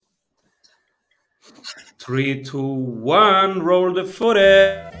Three, two, one, roll the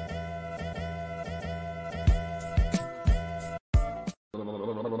footage.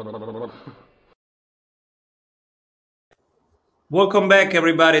 Welcome back,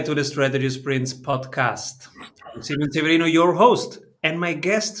 everybody, to the Strategy Sprints podcast. I'm Steven Severino, your host, and my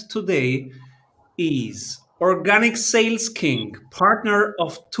guest today is Organic Sales King, partner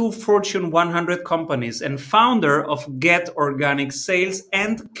of 2 Fortune 100 companies and founder of Get Organic Sales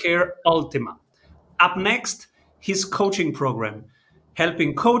and Care Ultima. Up next, his coaching program,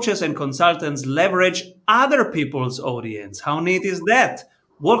 helping coaches and consultants leverage other people's audience. How neat is that?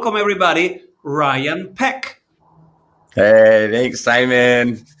 Welcome, everybody, Ryan Peck. Hey, thanks,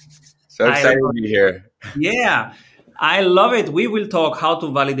 Simon. So excited to be here. Yeah, I love it. We will talk how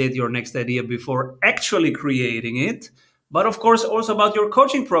to validate your next idea before actually creating it. But of course, also about your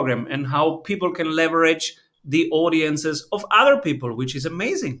coaching program and how people can leverage the audiences of other people, which is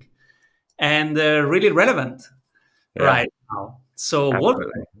amazing and really relevant right now. So,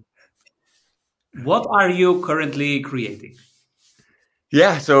 what are you currently creating?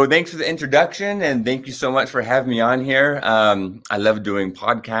 Yeah, so thanks for the introduction and thank you so much for having me on here. I love doing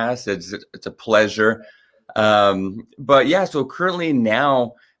podcasts. It's a pleasure. But yeah, so currently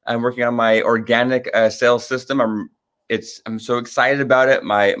now I'm working on my organic sales system. I'm so excited about it.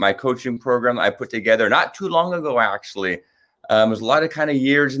 My coaching program I put together not too long ago, actually. It was a lot of kind of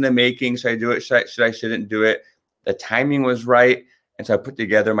years in the making. Should I do it? Shouldn't do it? The timing was right. And so I put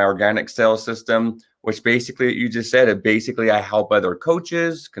together my organic sales system, which basically, you just said it. Basically, I help other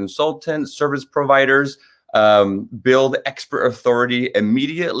coaches, consultants, service providers build expert authority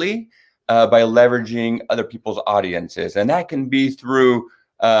immediately by leveraging other people's audiences. And that can be through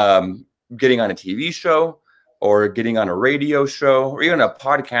getting on a TV show or getting on a radio show or even a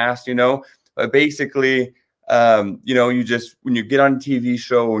podcast, But basically, when you get on a TV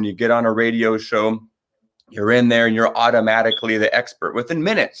show, when you get on a radio show, you're in there and you're automatically the expert. Within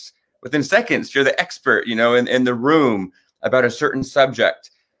minutes, within seconds, you're the expert, in the room about a certain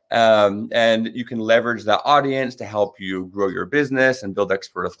subject. And you can leverage that audience to help you grow your business and build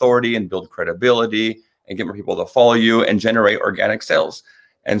expert authority and build credibility and get more people to follow you and generate organic sales.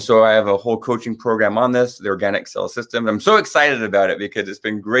 And so I have a whole coaching program on this, the organic sales system. I'm so excited about it because it's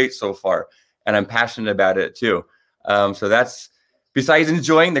been great so far and I'm passionate about it too. So that's, besides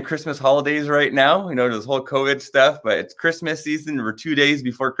enjoying the Christmas holidays right now, this whole COVID stuff, but it's Christmas season. We're 2 days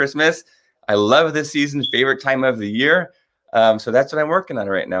before Christmas. I love this season, favorite time of the year. So that's what I'm working on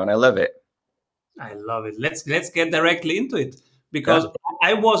right now, and I love it. I love it. Let's get directly into it because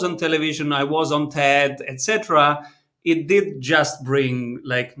I was on television, I was on TED, etc. It did just bring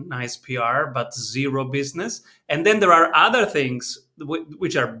like nice PR, but zero business. And then there are other things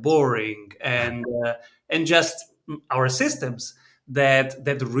which are boring and just our systems that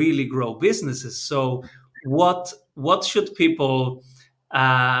really grow businesses. So what should people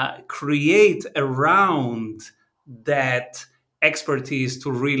create around that expertise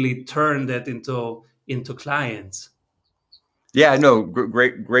to really turn that into clients? Yeah, no,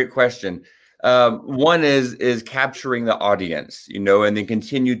 great question. One is capturing the audience, and then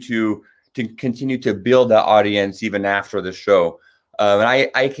continue to build that audience even after the show. And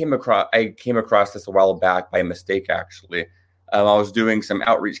I came across this a while back by mistake, actually. I was doing some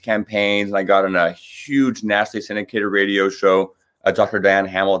outreach campaigns and I got on a huge nationally syndicated radio show, Dr. Diane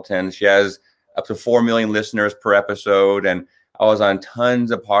Hamilton. She has up to 4 million listeners per episode. And I was on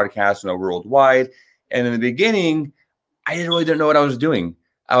tons of podcasts, worldwide. And in the beginning, I didn't know what I was doing.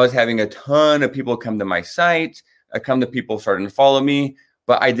 I was having a ton of people come to my site, people starting to follow me,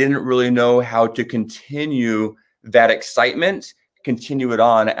 but I didn't really know how to continue that excitement, continue it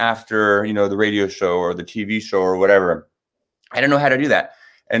on after, the radio show or the TV show or whatever. I didn't know how to do that.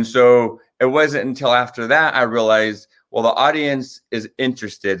 And so it wasn't until after that I realized, well, the audience is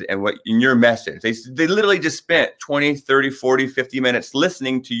interested in your message. They literally just spent 20, 30, 40, 50 minutes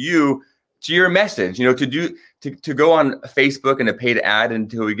listening to your message, to go on Facebook and a paid ad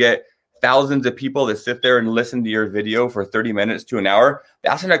until we get thousands of people that sit there and listen to your video for 30 minutes to an hour.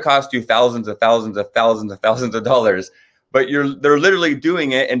 That's going to cost you thousands of dollars. But they're literally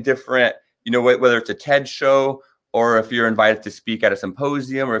doing it in different, whether it's a TED show or if you're invited to speak at a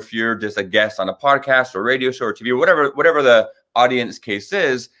symposium, or if you're just a guest on a podcast or radio show or TV, whatever the audience case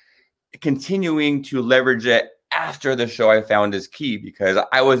is, continuing to leverage it after the show I found is key, because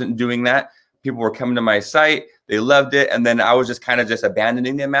I wasn't doing that. People were coming to my site, they loved it, and then I was just kind of just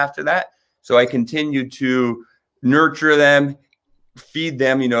abandoning them after that. So I continued to nurture them, feed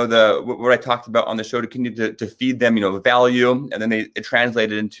them, what I talked about on the show, to continue to feed them, value, and then it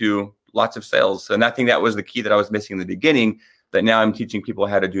translated into lots of sales. And I think that was the key that I was missing in the beginning. that now I'm teaching people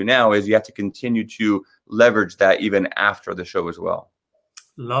how to do now is you have to continue to leverage that even after the show as well.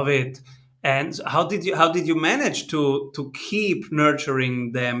 Love it. And how did you manage to keep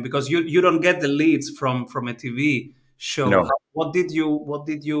nurturing them? Because you don't get the leads from a TV show. No. What did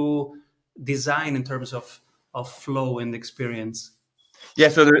you design in terms of flow and experience? Yeah,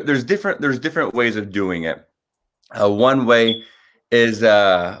 so there's different ways of doing it. One way is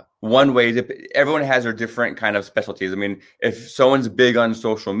everyone has their different kind of specialties. I mean, if someone's big on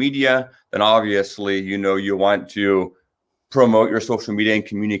social media, then obviously you want to promote your social media and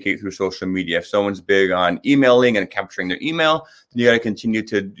communicate through social media. If someone's big on emailing and capturing their email, then you got to continue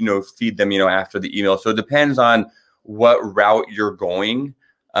to feed them after the email. So it depends on what route you're going.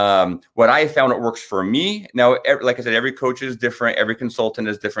 What I found it works for me. Now, like I said, every coach is different, every consultant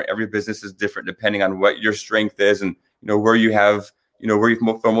is different, every business is different depending on what your strength is and where you feel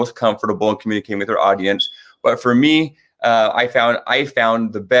most comfortable in communicating with your audience. But for me, I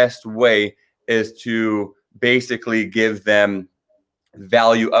found the best way is to basically give them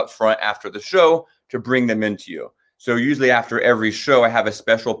value up front after the show to bring them into you. So usually after every show, I have a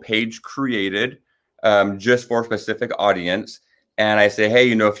special page created just for a specific audience. And I say, hey,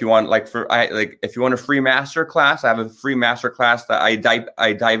 if you want, if you want a free master class, I have a free master class that I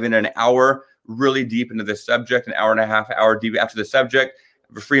dive in an hour really deep into this subject, an hour and a half, hour deep after the subject. I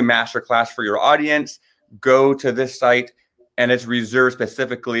have a free master class for your audience. Go to this site, and it's reserved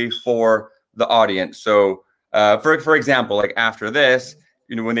specifically for the audience. So, for example, like after this,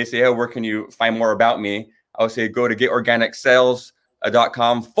 when they say, hey, where can you find more about me? I'll say, go to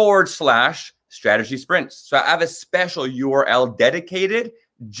getorganicsales.com/strategy sprints. So I have a special URL dedicated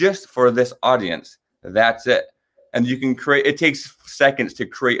just for this audience. That's it. And you can create, it takes seconds to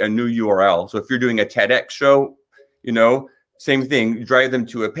create a new URL. So if you're doing a TEDx show, same thing, you drive them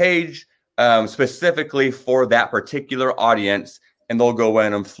to a page specifically for that particular audience, and they'll go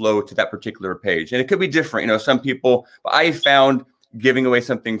in and flow to that particular page. And it could be different. Some people, I found giving away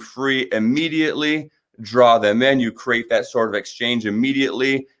something free immediately, draw them in, you create that sort of exchange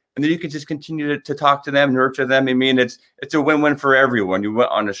immediately. And then you can just continue to talk to them, nurture them. I mean, it's a win-win for everyone. You went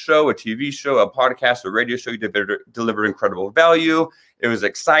on a show, a TV show, a podcast, a radio show. You delivered incredible value. It was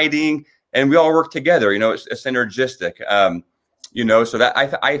exciting, and we all work together. It's synergistic. So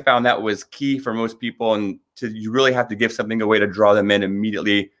that I found that was key for most people, and you really have to give something away to draw them in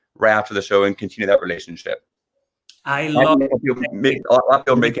immediately right after the show and continue that relationship. I love a lot of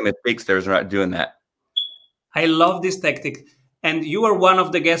people making mistakes there is not doing that. I love this tactic. And you are one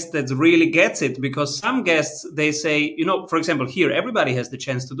of the guests that really gets it, because some guests, they say, for example, here, everybody has the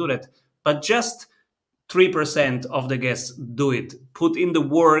chance to do that, but just 3% of the guests do it. Put in the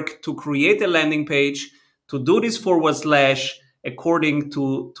work to create a landing page, to do this / according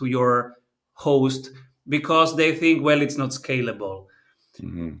to your host, because they think, well, it's not scalable.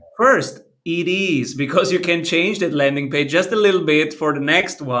 Mm-hmm. First, it is, because you can change that landing page just a little bit for the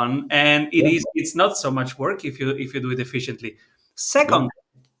next one, and it's not so much work if you do it efficiently. Second,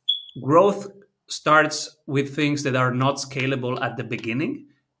 growth starts with things that are not scalable at the beginning,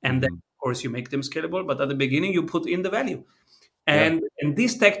 and then of course you make them scalable, but at the beginning you put in the value. And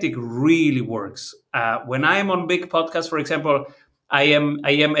this tactic really works. When I'm on big podcasts, for example, I am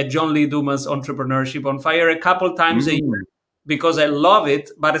at John Lee Dumas' Entrepreneurship on Fire a couple times a year, because I love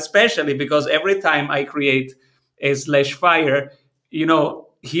it, but especially because every time I create a /fire,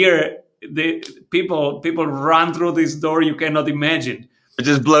 here the people run through this door you cannot imagine. It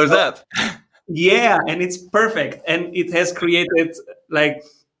just blows up. Yeah, and it's perfect, and it has created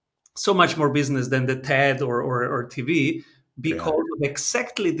so much more business than the TED or TV, because of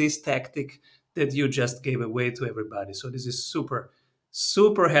exactly this tactic that you just gave away to everybody. So this is super,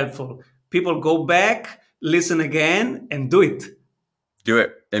 super helpful. People go back, listen again, and do it. Do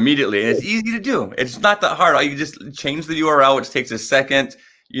it immediately. And it's easy to do. It's not that hard. You just change the URL, which takes a second.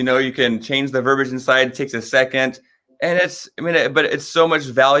 You can change the verbiage inside. It takes a second. And but it's so much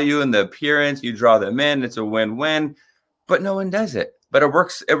value in the appearance. You draw them in. It's a win-win. But no one does it. But it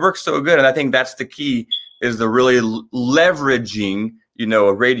works. It works so good. And I think that's the key, is the really leveraging,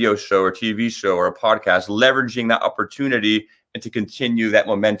 a radio show or TV show or a podcast, leveraging that opportunity and to continue that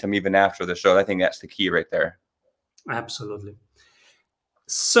momentum even after the show. I think that's the key right there. Absolutely.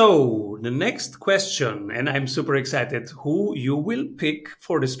 So the next question, and I'm super excited, who you will pick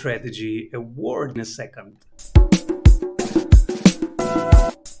for the strategy award in a second.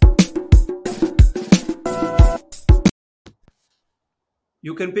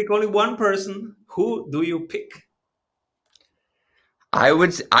 You can pick only one person. Who do you pick? I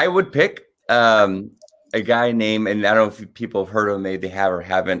would pick a guy named, and I don't know if people have heard of him, maybe they have or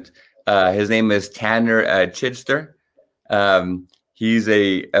haven't. His name is Tanner Chidester. He's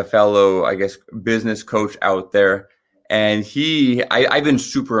a fellow, I guess, business coach out there. And I've been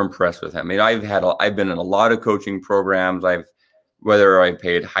super impressed with him. I mean, I've been in a lot of coaching programs. Whether I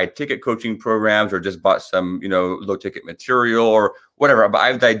paid high ticket coaching programs or just bought some, low ticket material or whatever, but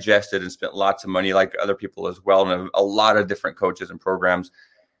I've digested and spent lots of money like other people as well. And a lot of different coaches and programs.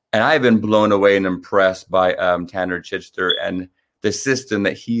 And I've been blown away and impressed by Tanner Chitster and the system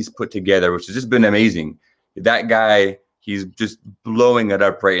that he's put together, which has just been amazing. That guy, he's just blowing it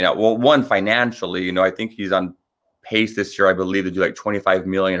up right now. Well, one, financially, I think he's on pace this year, I believe, to do like 25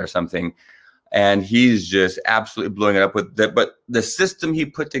 million or something. And he's just absolutely blowing it up with that. But the system he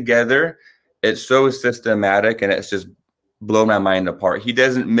put together, it's so systematic and it's just blown my mind apart. He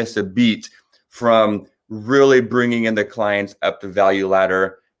doesn't miss a beat from really bringing in the clients up the value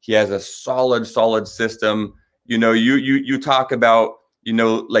ladder. He has a solid system. You talk about,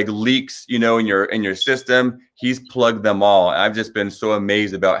 like leaks, in your system. He's plugged them all. I've just been so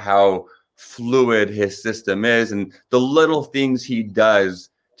amazed about how fluid his system is and the little things he does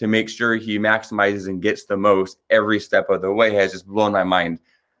to make sure he maximizes and gets the most every step of the way has just blown my mind.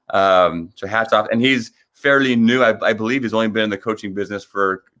 So hats off. And he's fairly new. I believe he's only been in the coaching business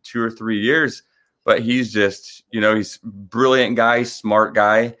for 2 or 3 years, but he's just, he's a brilliant guy, smart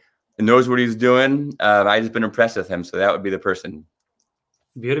guy, and knows what he's doing. I've just been impressed with him. So that would be the person.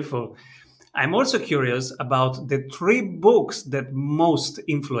 Beautiful. I'm also curious about the 3 books that most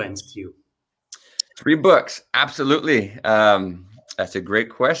influenced you. 3 books. Absolutely. That's a great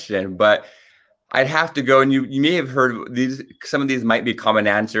question, but I'd have to go, and you may have heard these. Some of these might be common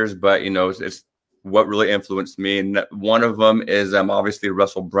answers, but it's what really influenced me. And one of them is obviously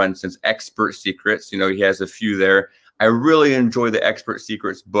Russell Brunson's Expert Secrets. He has a few there. I really enjoy the Expert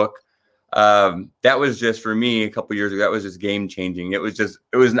Secrets book. That was just, for me, a couple of years ago, that was just game changing. It was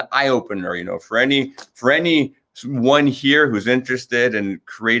an eye opener, for anyone here who's interested in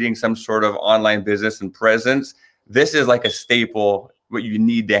creating some sort of online business and presence. This is like a staple, what you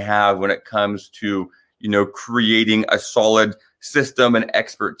need to have when it comes to, creating a solid system and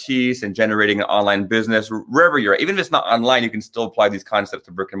expertise and generating an online business wherever you're at. Even if it's not online, you can still apply these concepts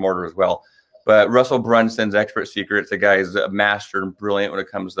to brick and mortar as well. But Russell Brunson's Expert Secrets, the guy is a master and brilliant when it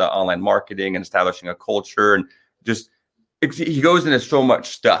comes to online marketing and establishing a culture. And just, he goes into so much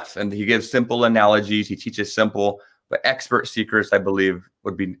stuff, and he gives simple analogies. He teaches simple, but Expert Secrets, I believe,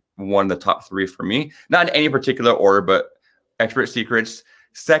 would be one of the top 3 for me. Not in any particular order, but Expert Secrets.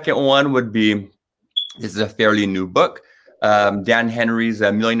 Second one would be, this is a fairly new book, Dan Henry's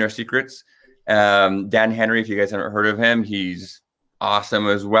Millionaire Secrets. Dan Henry, if you guys haven't heard of him, he's awesome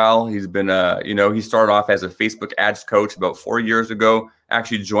as well. He's been, he started off as a Facebook ads coach about 4 years ago,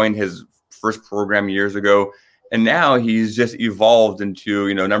 actually joined his first program years ago. And now he's just evolved into,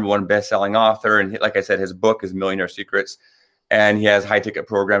 #1 best-selling author. And like I said, his book is Millionaire Secrets. And he has high-ticket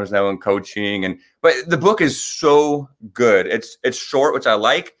programs now in coaching. But the book is so good. It's short, which I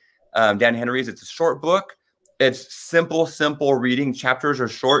like. Dan Henry's, it's a short book. It's simple reading. Chapters are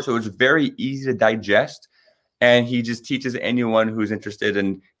short, so it's very easy to digest. And he just teaches anyone who's interested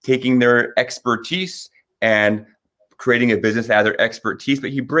in taking their expertise and creating a business out of their expertise. But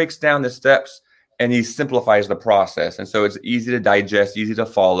he breaks down the steps and he simplifies the process. And so it's easy to digest, easy to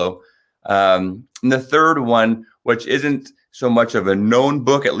follow. And the third one, which isn't so much of a known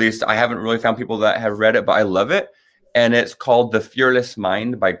book, at least I haven't really found people that have read it, but I love it. And it's called The Fearless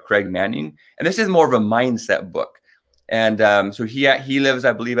Mind by Craig Manning. And this is more of a mindset book. And so he lives,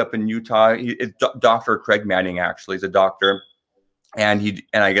 I believe, up in Utah. It's Dr. Craig Manning, actually. He's a doctor. And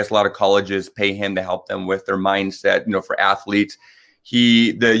I guess a lot of colleges pay him to help them with their mindset, for athletes.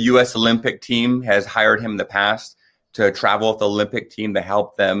 The U.S. Olympic team has hired him in the past to travel with the Olympic team to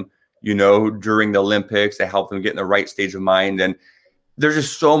help them, during the Olympics, to help them get in the right stage of mind. And there's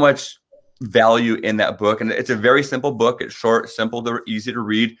just so much value in that book. And it's a very simple book. It's short, simple, easy to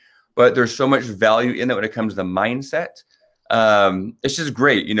read, but there's so much value in it when it comes to mindset. It's just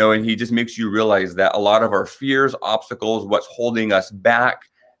great, and he just makes you realize that a lot of our fears, obstacles, what's holding us back,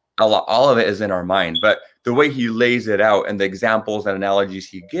 all of it is in our mind. But the way he lays it out and the examples and analogies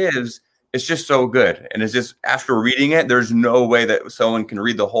he gives, it's just so good. And it's just, after reading it, there's no way that someone can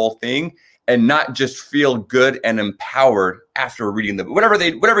read the whole thing and not just feel good and empowered after reading the book.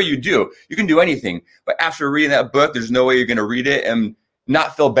 Whatever you do, you can do anything. But after reading that book, there's no way you're going to read it and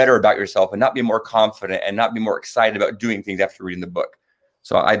not feel better about yourself and not be more confident and not be more excited about doing things after reading the book.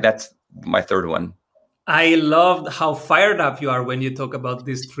 So that's my third one. I loved how fired up you are when you talk about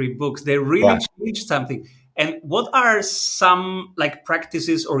these 3 books. They really change something. And what are some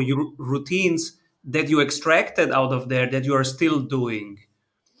practices or routines that you extracted out of there that you are still doing?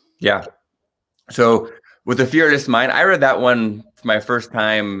 Yeah. So With The Fearless Mind, I read that one for my first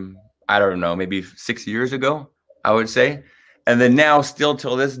time, I don't know, maybe 6 years ago, I would say. And then now, still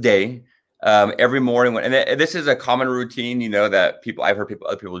till this day, every morning, this is a common routine, that I've heard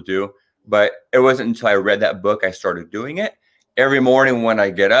other people do, but it wasn't until I read that book I started doing it. Every morning when I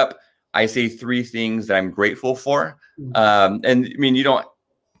get up, I say 3 things that I'm grateful for. And I mean,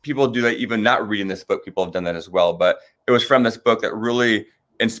 people do that even not reading this book. People have done that as well. But it was from this book that really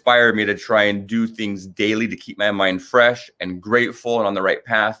inspired me to try and do things daily to keep my mind fresh and grateful and on the right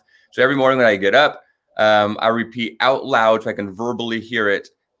path. So every morning when I get up, I repeat out loud so I can verbally hear it,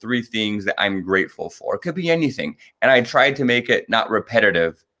 3 things that I'm grateful for. It could be anything. And I tried to make it not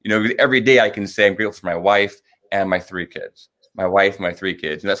repetitive. Every day I can say I'm grateful for my wife and my 3 kids. My wife, my 3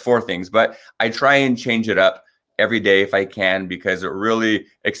 kids. And that's 4 things. But I try and change it up every day if I can, because it really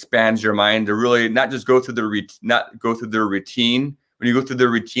expands your mind to really not just go through the routine. When you go through the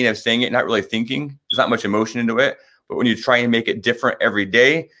routine of saying it, not really thinking, there's not much emotion into it. But when you try and make it different every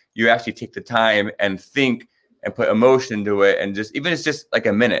day, you actually take the time and think and put emotion into it. And even it's just like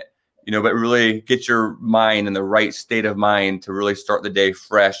a minute, but really get your mind in the right state of mind to really start the day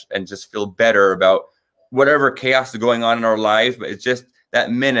fresh and just feel better about whatever chaos is going on in our lives. But it's just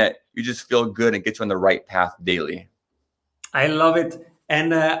that minute, you just feel good and get you on the right path daily. I love it.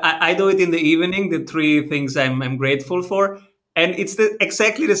 And I do it in the evening, the 3 things I'm grateful for. And it's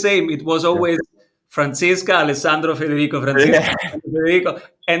exactly the same. It was always Francesca, Alessandro, Federico, Francesca, Federico.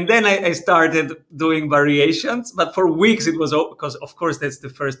 And then I started doing variations. But for weeks, it was because, of course, that's the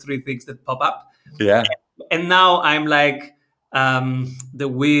first 3 things that pop up. Yeah. And now I'm like the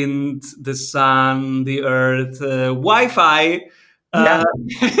wind, the sun, the earth, Wi-Fi. Yeah,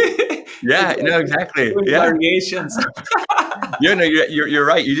 exactly. Yeah. Variations. You're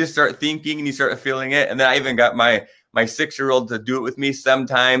right. You just start thinking and you start feeling it. And then I even got my 6-year-old to do it with me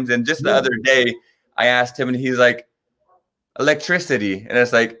sometimes. And just the other day, I asked him and he's like, electricity. And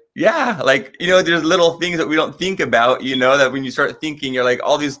it's like, yeah, like, there's little things that we don't think about, that when you start thinking, you're like,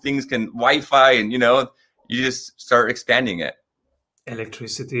 all these things can Wi-Fi and, you just start expanding it.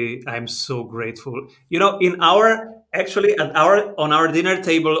 Electricity. I'm so grateful. On our dinner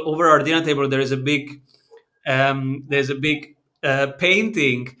table, over our dinner table, there's a big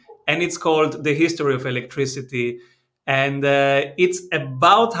painting, and it's called The History of Electricity. And it's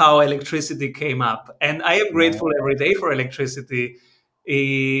about how electricity came up. And I am grateful every day for electricity.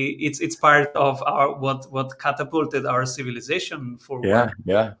 It's part of our what catapulted our civilization forward.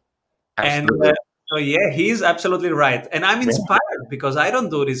 Yeah. Absolutely. And so he's absolutely right. And I'm inspired because I don't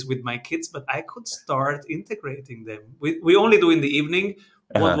do this with my kids, but I could start integrating them. We only do in the evening.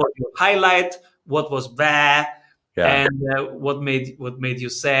 What was your highlight? What was bad? And what made you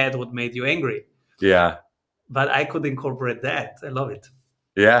sad? What made you angry? Yeah. But I could incorporate that. I love it.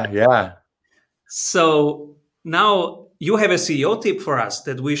 Yeah. So now you have a CEO tip for us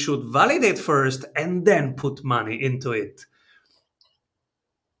that we should validate first and then put money into it.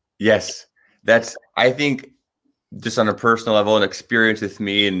 Yes. I think just on a personal level and experience with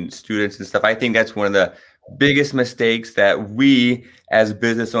me and students and stuff, I think that's one of the biggest mistakes that we as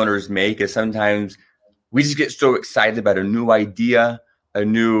business owners make is sometimes we just get so excited about a new idea, a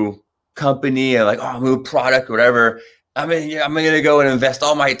new company, and like, a new product, whatever. I'm going to go and invest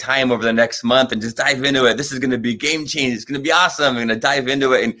all my time over the next month and just dive into it. This is going to be game changing. It's going to be awesome. I'm going to dive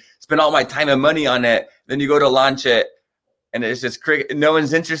into it and spend all my time and money on it. Then you go to launch it and it's just no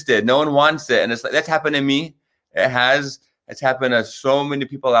one's interested. No one wants it. And it's like, that's happened to me. It's happened to so many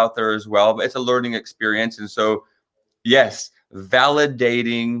people out there as well, but it's a learning experience. And so, yes,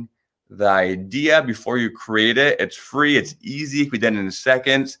 validating the idea before you create it. It's free. It's easy. We did it in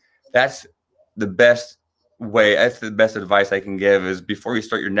seconds. That's the best way. That's the best advice I can give is before you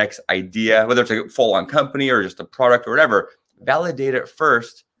start your next idea, whether it's a full-on company or just a product or whatever, validate it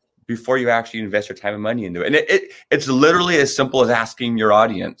first before you actually invest your time and money into it. And it's literally as simple as asking your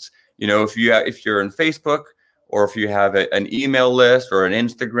audience. If you're in Facebook or if you have an email list or an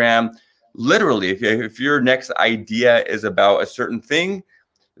Instagram, literally, if your next idea is about a certain thing,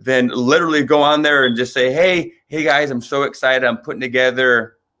 then literally go on there and just say, hey guys, I'm so excited. I'm putting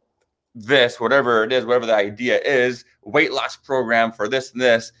together this, whatever it is, whatever the idea is, weight loss program for this and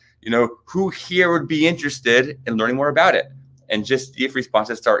this, who here would be interested in learning more about it? And just see if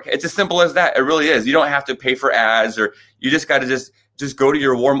responses start. It's as simple as that. It really is. You don't have to pay for ads, or you just got to just go to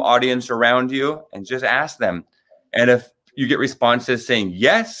your warm audience around you and just ask them. And if you get responses saying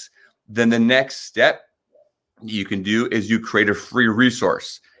yes, then the next step you can do is you create a free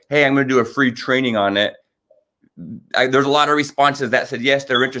resource. Hey, I'm going to do a free training on it. There's a lot of responses that said, yes,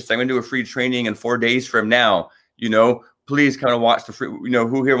 they're interested. I'm going to do a free training in 4 days from now. Please kind of watch the free,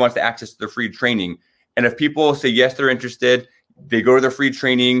 who here wants to access the free training? And if people say, yes, they're interested, they go to their free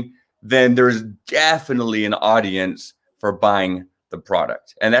training, then there's definitely an audience for buying the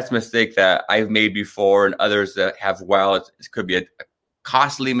product. And that's a mistake that I've made before, and others that have. Well, it could be a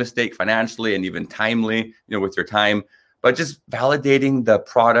costly mistake financially and even timely, with your time, but just validating the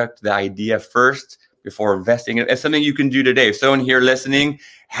product, the idea first before investing in it. It's something you can do today. If someone here listening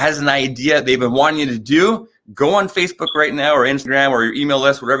has an idea they've been wanting you to do, go on Facebook right now or Instagram or your email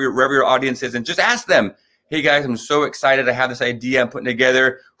list, wherever your audience is, and just ask them, hey guys, I'm so excited. I have this idea I'm putting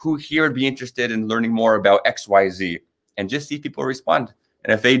together. Who here would be interested in learning more about XYZ? And just see if people respond.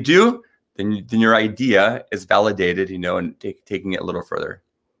 And if they do, then your idea is validated, and taking it a little further.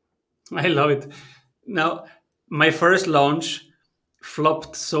 I love it. Now, my first launch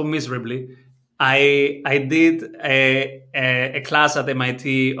flopped so miserably. I did a class at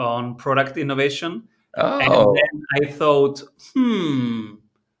MIT on product innovation. Oh. And then I thought,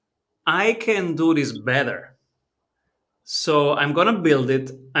 I can do this better. So I'm going to build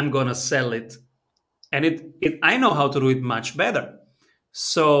it. I'm going to sell it. And I know how to do it much better.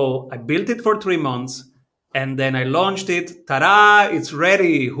 So I built it for 3 months, and then I launched it. Ta-da! It's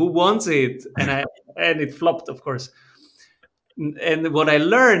ready. Who wants it? And it flopped, of course. And what I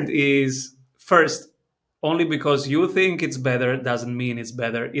learned is, first, only because you think it's better doesn't mean it's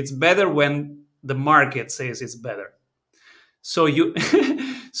better. It's better when the market says it's better. So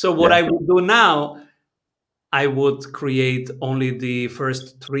what I would do now, I would create only the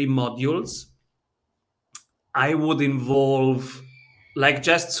first 3 modules. I would involve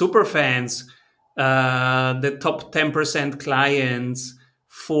just super fans, the top 10% clients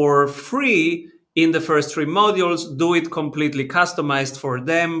for free in the first 3 modules, do it completely customized for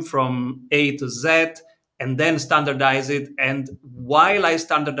them from A to Z, and then standardize it. And while I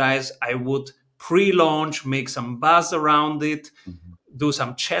standardize, I would pre-launch, make some buzz around it, do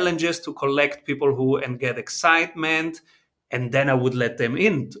some challenges to collect people and get excitement, and then I would let them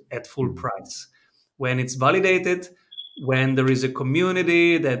in at full price. When it's validated, when there is a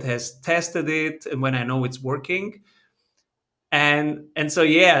community that has tested it, and when I know it's working. And so,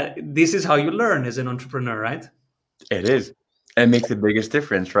 this is how you learn as an entrepreneur, right? It is. And it makes the biggest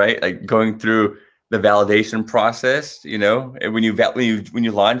difference, right? Like going through the validation process, and when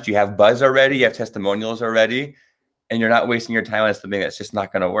you launch, you have buzz already, you have testimonials already, and you're not wasting your time on something that's just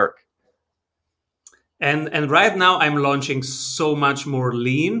not going to work. And right now I'm launching so much more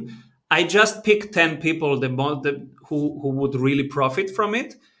lean. I just pick 10 people who would really profit from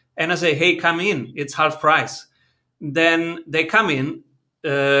it. And I say, hey, come in. It's half price. Then they come in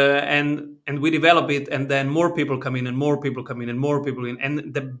and we develop it. And then more people come in and more people come in and more people in.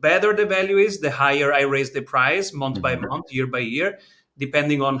 And the better the value is, the higher I raise the price month by month, year by year,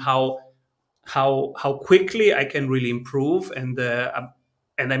 depending on how quickly I can really improve. And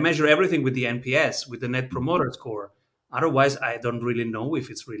I measure everything with the NPS, with the Net Promoter Score. Otherwise, I don't really know if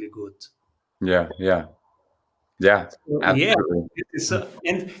it's really good. Yeah. Absolutely.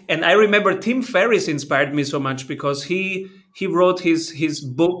 And I remember Tim Ferriss inspired me so much because he wrote his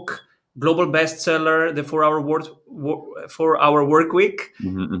book, global bestseller, the 4-Hour Work Week,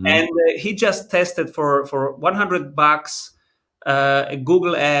 and he just tested for $100 a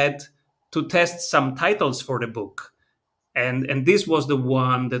Google ad to test some titles for the book. And this was the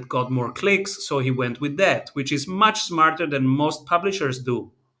one that got more clicks, so he went with that, which is much smarter than most publishers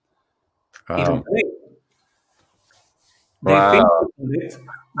do. Wow. They think about it,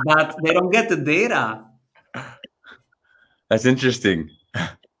 but they don't get the data. That's interesting.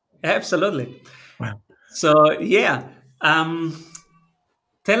 Absolutely. Wow. So,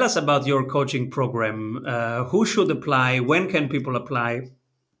 tell us about your coaching program. Who should apply? When can people apply?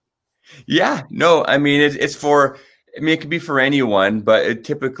 Yeah, no, I mean, it's for... it could be for anyone, but it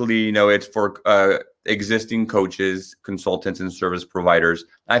typically, it's for existing coaches, consultants, and service providers.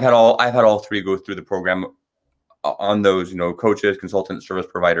 I've had all 3 go through the program on those, coaches, consultants, service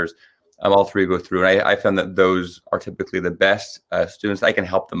providers. All 3 go through, and I found that those are typically the best students I can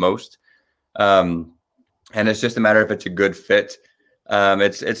help the most. And it's just a matter if it's a good fit.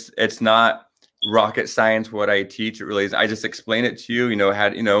 It's not rocket science what I teach. It really is. I just explain it to you.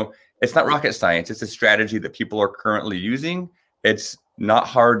 It's not rocket science. It's a strategy that people are currently using. It's not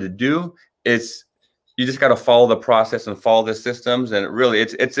hard to do. You just got to follow the process and follow the systems. And really,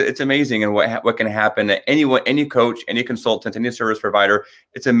 it's amazing. And what can happen to anyone, any coach, any consultant, any service provider.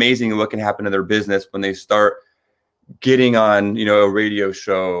 It's amazing what can happen to their business when they start getting on, a radio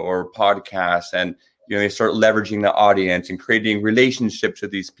show or podcast, and they start leveraging the audience and creating relationships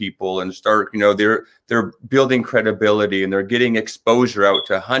with these people, and start, they're building credibility, and they're getting exposure out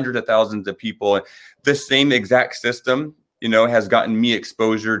to hundreds of thousands of people. And the same exact system, has gotten me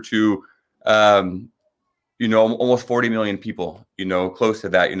exposure to almost 40 million people, close to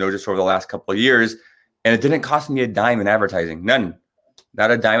that, just over the last couple of years. And it didn't cost me a dime in advertising. None. Not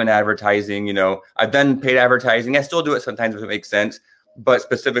a dime in advertising. I've done paid advertising. I still do it sometimes if it makes sense. But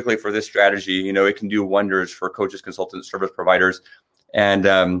specifically for this strategy, it can do wonders for coaches, consultants, service providers.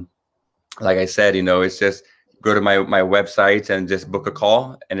 And like I said, it's just go to my website and just book a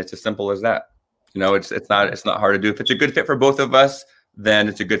call. And it's as simple as that. It's not hard to do. If it's a good fit for both of us, then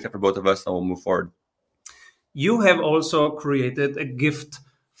it's a good fit for both of us and we'll move forward. You have also created a gift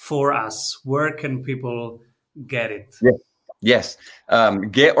for us. Where can people get it? Yes.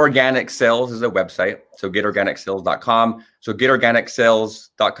 Get Organic Sales is a website. So getorganicsales.com. So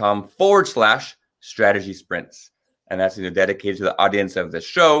getorganicsales.com/strategy sprints. And that's dedicated to the audience of the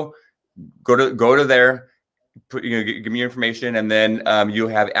show. Go to there, give me your information, and then you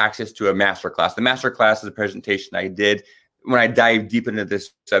have access to a masterclass. The masterclass is a presentation I did when I dive deep into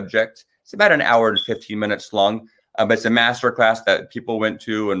this subject. It's about an hour and 15 minutes long. But it's a masterclass that people went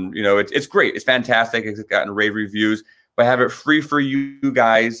to, and it's great. It's fantastic. It's gotten rave reviews. But I have it free for you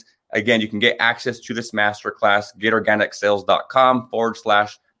guys. Again, you can get access to this masterclass.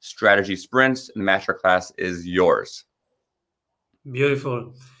 getorganicsales.com/strategy sprints, and the masterclass is yours.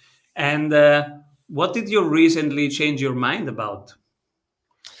 Beautiful. And what did you recently change your mind about?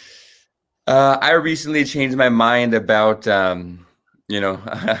 I recently changed my mind about a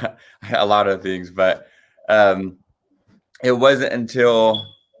lot of things, but it wasn't until,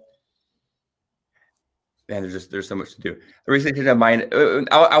 man, there's so much to do. I recently changed my mind.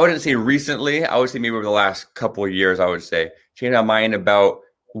 I wouldn't say recently. I would say maybe over the last couple of years, I would say changed my mind about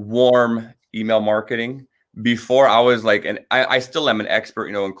warm email marketing. Before I was like, and I still am an expert,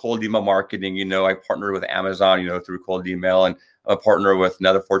 in cold email marketing. I partnered with Amazon, through cold email, and I'm a partner with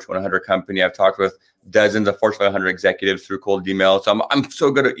another Fortune 100 company. I've talked with dozens of Fortune 100 executives through cold email. So I'm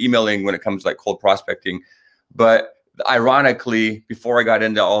so good at emailing when it comes to like cold prospecting. But ironically, before I got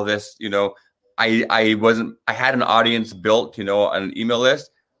into all this, I had an audience built, on an email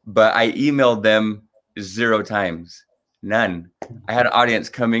list, but I emailed them 0 times, none. I had an audience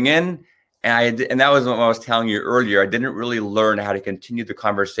coming in, and that was what I was telling you earlier. I didn't really learn how to continue the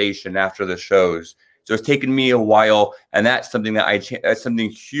conversation after the shows. So it's taken me a while, and that's something that's something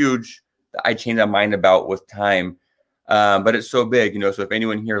huge that I changed my mind about with time. But it's so big, so if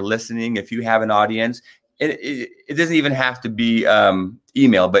anyone here listening, if you have an audience, it doesn't even have to be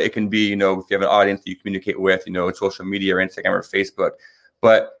email, but it can be, if you have an audience that you communicate with, in social media or Instagram or Facebook,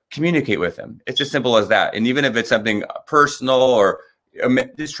 but communicate with them. It's as simple as that. And even if it's something personal or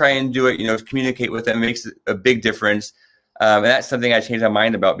just try and do it, communicate with them. It makes a big difference. And that's something I changed my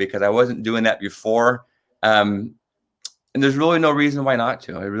mind about because I wasn't doing that before. And there's really no reason why not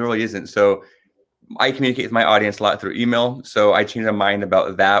to. It really isn't. So I communicate with my audience a lot through email. So I changed my mind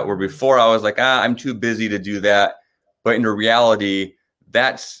about that, where before I was like, I'm too busy to do that. But in reality,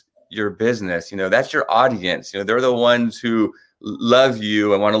 that's your business. That's your audience. They're the ones who love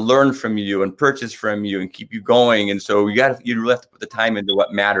you and want to learn from you and purchase from you and keep you going. And so you really have to put the time into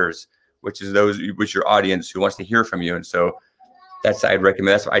what matters, which is your audience who wants to hear from you. And so I'd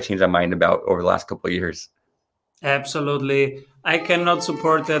recommend. That's what I changed my mind about over the last couple of years. Absolutely. I cannot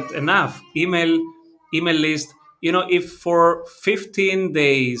support that enough. Email list. If for 15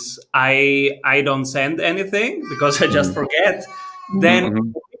 days I don't send anything because I just forget, then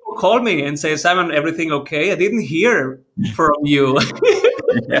people call me and say, Simon, everything okay? I didn't hear from you.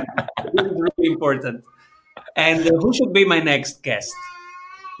 Yeah. This is really important. And who should be my next guest?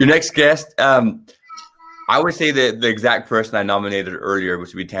 Your next guest, I would say that the exact person I nominated earlier,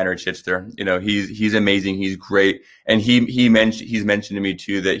 which would be Tanner Chitster. He's amazing. He's great, and he's mentioned to me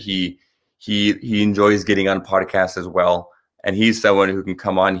too that he enjoys getting on podcasts as well. And he's someone who can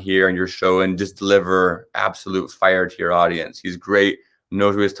come on here on your show and just deliver absolute fire to your audience. He's great,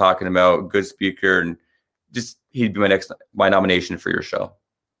 knows what he's talking about, good speaker, and just he'd be my nomination for your show.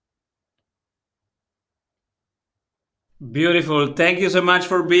 Beautiful. Thank you so much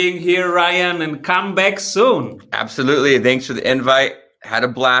for being here, Ryan, and come back soon. Absolutely. Thanks for the invite. Had a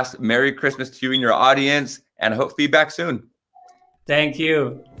blast. Merry Christmas to you and your audience, and I hope to be back soon. Thank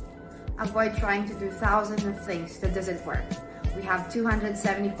you. Avoid trying to do thousands of things that doesn't work. We have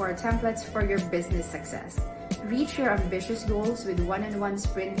 274 templates for your business success. Reach your ambitious goals with one-on-one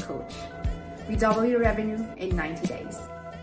sprint coach. We double your revenue in 90 days.